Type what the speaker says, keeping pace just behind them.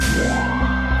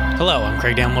Hello, I'm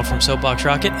Craig Damlow from Soapbox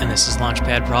Rocket, and this is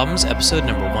Launchpad Problems, episode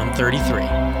number 133. Houston,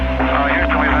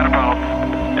 we've had a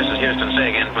problem. This is Houston. Say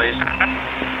again, please.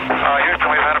 Houston,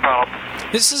 we've had a problem.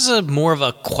 This is more of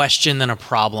a question than a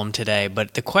problem today,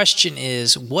 but the question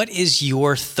is, what is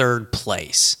your third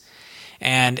place?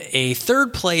 And a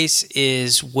third place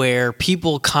is where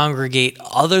people congregate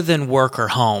other than work or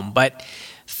home, but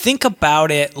think about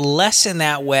it less in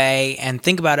that way and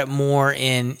think about it more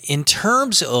in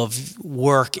terms of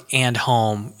work and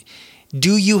home.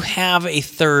 Do you have a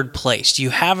third place? Do you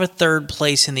have a third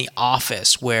place in the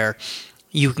office where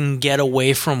you can get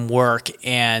away from work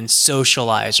and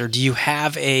socialize? Or do you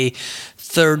have a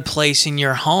third place in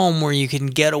your home where you can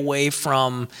get away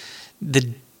from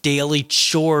the daily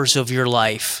chores of your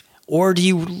life? Or do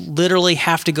you literally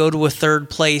have to go to a third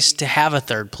place to have a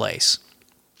third place?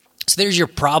 So there's your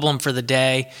problem for the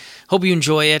day. Hope you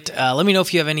enjoy it. Let me know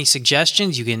if you have any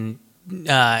suggestions. You can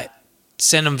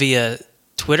send them via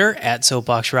Twitter at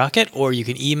Soapbox Rocket, or you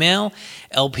can email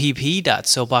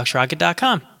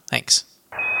lpp.soapboxrocket.com. Thanks.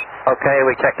 Okay,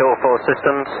 we checked all four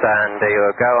systems, and you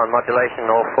were go on modulation,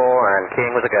 all four, and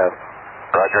keying was a go.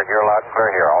 Roger, you're loud and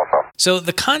clear here also. So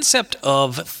the concept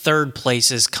of third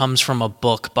places comes from a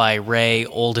book by Ray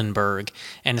Oldenburg,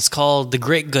 and it's called The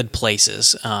Great Good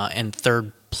Places, and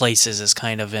third places is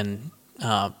kind of in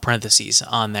parentheses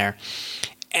on there.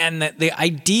 And the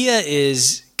idea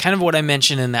is kind of what I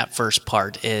mentioned in that first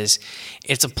part, is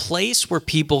it's a place where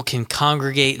people can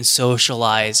congregate and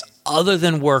socialize other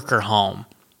than work or home.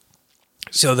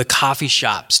 So the coffee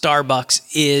shop, Starbucks,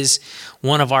 is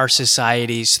one of our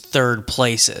society's third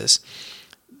places.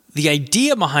 The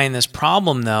idea behind this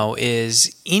problem, though,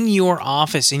 is in your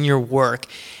office, in your work,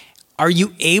 are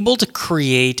you able to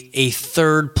create a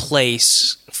third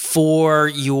place for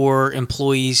your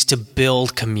employees to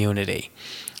build community?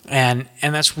 And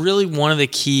that's really one of the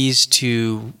keys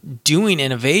to doing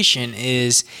innovation,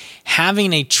 is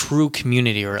having a true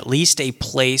community, or at least a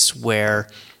place where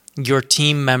your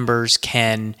team members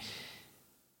can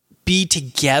be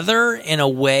together in a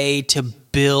way to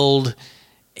build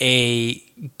a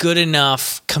good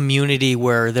enough community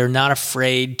where they're not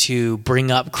afraid to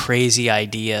bring up crazy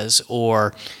ideas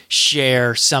or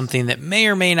share something that may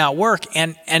or may not work.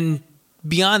 And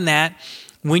beyond that,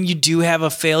 when you do have a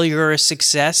failure or a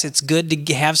success, it's good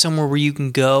to have somewhere where you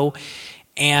can go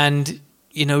and,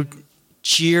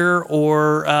 cheer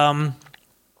or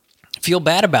feel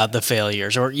bad about the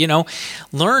failures, or,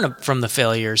 learn from the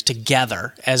failures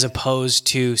together, as opposed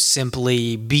to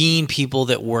simply being people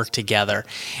that work together.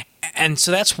 And so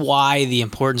that's why the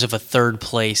importance of a third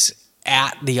place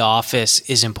at the office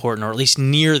is important, or at least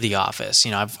near the office.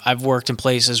 I've worked in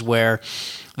places where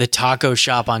the taco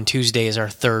shop on Tuesday is our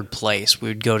third place. We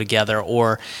would go together,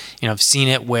 or, I've seen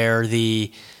it where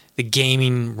the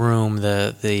gaming room,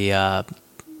 the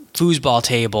foosball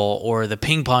table, or the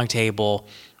ping pong table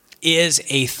is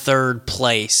a third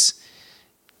place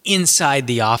inside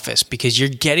the office, because you're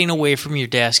getting away from your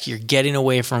desk, you're getting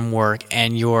away from work,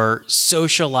 and you're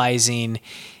socializing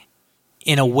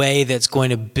in a way that's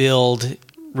going to build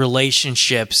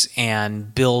relationships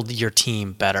and build your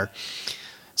team better.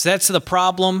 So that's the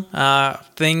problem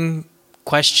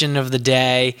question of the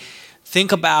day.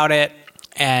 Think about it,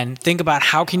 and think about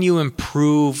how can you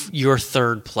improve your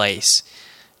third place.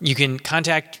 You can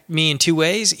contact me in two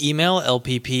ways: email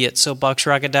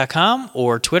lpp@soapboxrocket.com,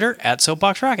 or Twitter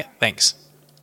 @soapboxrocket. Thanks.